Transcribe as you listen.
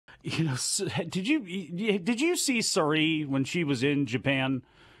You know, did you see Sarray when she was in Japan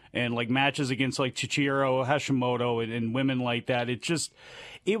and like matches against like Chihiro Hashimoto and women like that?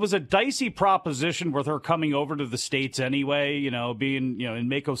 It was a dicey proposition with her coming over to the States anyway, you know, being, you know, in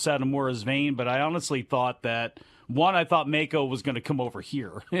Mako Satomura's vein. But I honestly thought that, I thought Mako was going to come over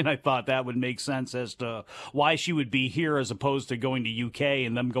here. And I thought that would make sense as to why she would be here as opposed to going to UK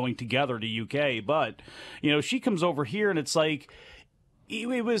and them going together to UK. But, you know, she comes over here and it's like,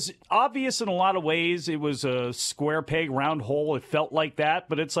 it was obvious in a lot of ways. It was a square peg, round hole. It felt like that.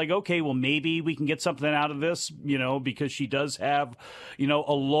 But it's like, okay, well, maybe we can get something out of this, you know, because she does have, you know,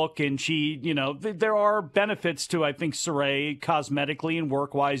 a look. And she, you know, there are benefits to, I think, Sarray cosmetically and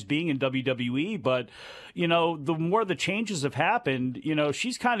work-wise being in WWE. But, you know, the more the changes have happened, you know,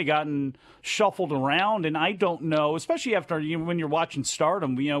 she's kind of gotten shuffled around. And I don't know, especially after, you know, when you're watching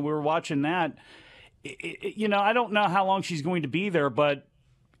Stardom, you know, we were watching that. You know, I don't know how long she's going to be there, but,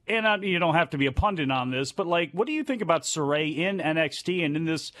 and you don't have to be a pundit on this, but like, what do you think about Sarray in NXT and in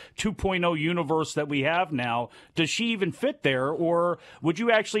this 2.0 universe that we have now? Does she even fit there, or would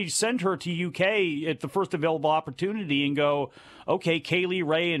you actually send her to UK at the first available opportunity and go, okay, Kaylee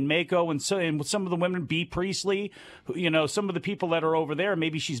Ray and Mako and some of the women, B. Priestley, you know, some of the people that are over there,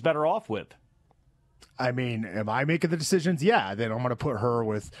 maybe she's better off with? I mean, am I making the decisions? Yeah, then I'm going to put her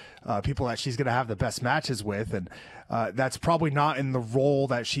with people that she's going to have the best matches with, and that's probably not in the role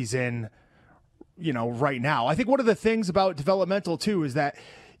that she's in, you know, right now. I think one of the things about developmental, too, is that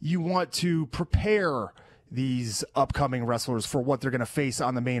you want to prepare these upcoming wrestlers for what they're going to face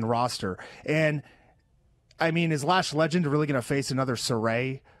on the main roster. And, I mean, is Lash Legend really going to face another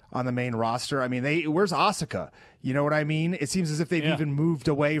Sarray on the main roster? I mean, where's Asuka? You know what I mean? It seems as if they've even moved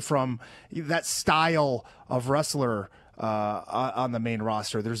away from that style of wrestler on the main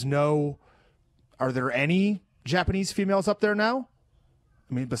roster. Are there any Japanese females up there now?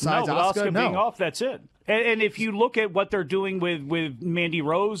 I mean, besides Asuka, being off, that's it. And if you look at what they're doing with Mandy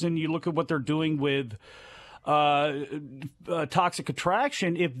Rose, and you look at what they're doing with Toxic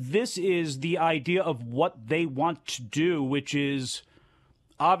Attraction, if this is the idea of what they want to do, which is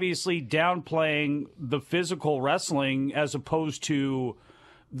obviously downplaying the physical wrestling as opposed to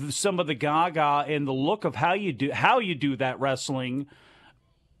some of the gaga and the look of how you do that wrestling,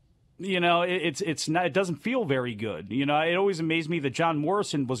 you know, it's not, it doesn't feel very good. You know, it always amazed me that John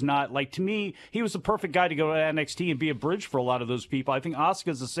Morrison was not, like, to me, he was the perfect guy to go to NXT and be a bridge for a lot of those people. I think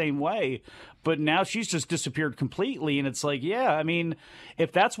Asuka's the same way, but now she's just disappeared completely. And it's like, yeah, I mean,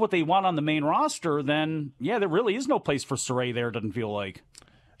 if that's what they want on the main roster, then yeah, there really is no place for Sarray there, doesn't feel like.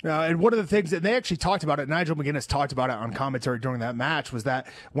 And one of the things that they actually talked about it, Nigel McGuinness talked about it on commentary during that match, was that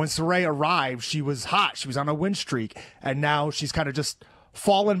when Sarray arrived, she was hot. She was on a win streak. And now she's kind of just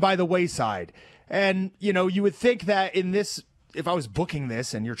fallen by the wayside. And, you know, you would think that in this, if I was booking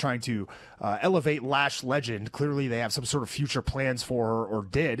this and you're trying to elevate Lash Legend, clearly they have some sort of future plans for her, or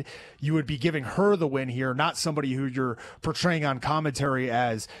did, you would be giving her the win here, not somebody who you're portraying on commentary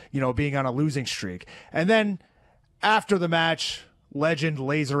as, you know, being on a losing streak. And then after the match, Legend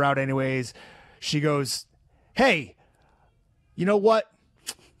lays her out anyways. She goes, hey, you know what?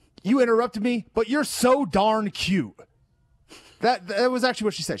 You interrupted me, but you're so darn cute. That was actually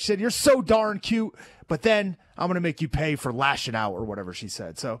what she said. She said, you're so darn cute, but then I'm going to make you pay for lashing out, or whatever she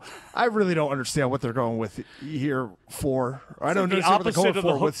said. So I really don't understand what they're going with here for. I don't understand what they're going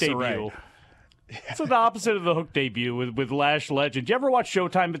for with Sarray. It's the opposite of the Hook debut with Lash Legend. Did you ever watch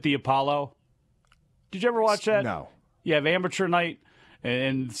Showtime at the Apollo? Did you ever watch that? No. You have amateur night,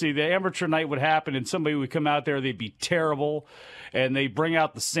 and see, the amateur night would happen, and somebody would come out there, they'd be terrible, and they bring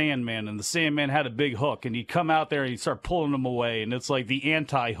out the Sandman, and the Sandman had a big hook, and he'd come out there and he'd start pulling them away, and it's like the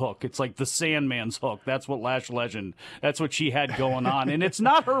anti-hook. It's like the Sandman's hook. That's what Lash Legend, that's what she had going on, and it's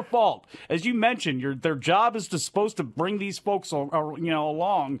not her fault. As you mentioned, their job is supposed to bring these folks,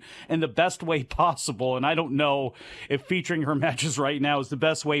 along in the best way possible, and I don't know if featuring her matches right now is the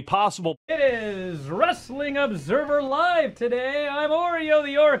best way possible. It is Wrestling Observer Live today. I'm Oreo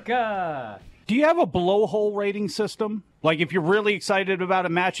the Orca. Do you have a blowhole rating system? Like, if you're really excited about a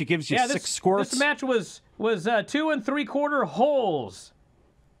match, it gives you 6 squirts? This match was 2 3/4 holes,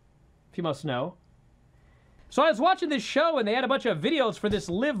 if you must know. So I was watching this show, and they had a bunch of videos for this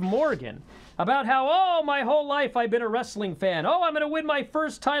Liv Morgan about how, oh, my whole life I've been a wrestling fan. Oh, I'm going to win my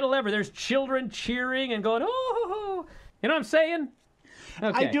first title ever. There's children cheering and going, oh. You know what I'm saying?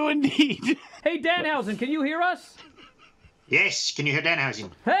 Okay. I do indeed. Hey, Danhausen, can you hear us? Yes, can you hear Danhausen?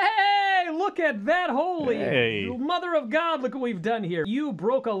 Hey, look at that. Holy hey. Mother of God, look what we've done here. You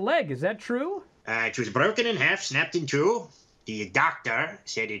broke a leg, is that true? It was broken in half, snapped in two. The doctor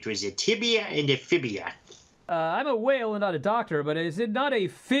said it was a tibia and a fibia. I'm a whale and not a doctor, but is it not a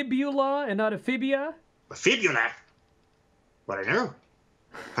fibula and not a fibia? A fibula? What I know.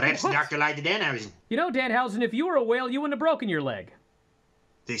 Perhaps the doctor lied to Danhausen. You know, Danhausen, if you were a whale, you wouldn't have broken your leg.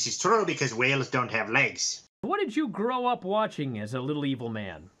 This is true because whales don't have legs. What did you grow up watching as a little evil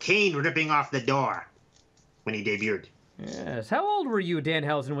man? Kane ripping off the door when he debuted. Yes. How old were you,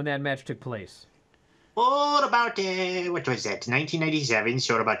 Danhausen, when that match took place? Oh, about, what was that, 1997,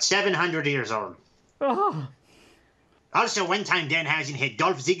 so about 700 years old. Oh. Also, one time Danhausen had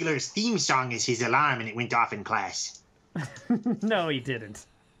Dolph Ziggler's theme song as his alarm and it went off in class. No, he didn't.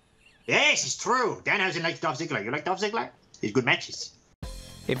 Yes, it's true. Danhausen likes Dolph Ziggler. You like Dolph Ziggler? He's good matches.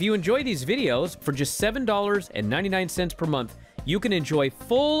 If you enjoy these videos, for just $7.99 per month, you can enjoy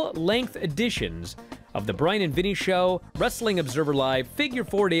full-length editions of The Bryan and Vinny Show, Wrestling Observer Live, Figure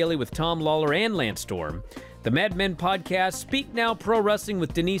 4 Daily with Tom Lawlor and Lance Storm, the Mad Men Podcast, Speak Now Pro Wrestling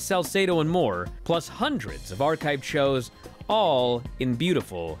with Denise Salcedo, and more, plus hundreds of archived shows, all in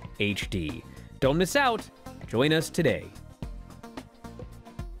beautiful HD. Don't miss out. Join us today.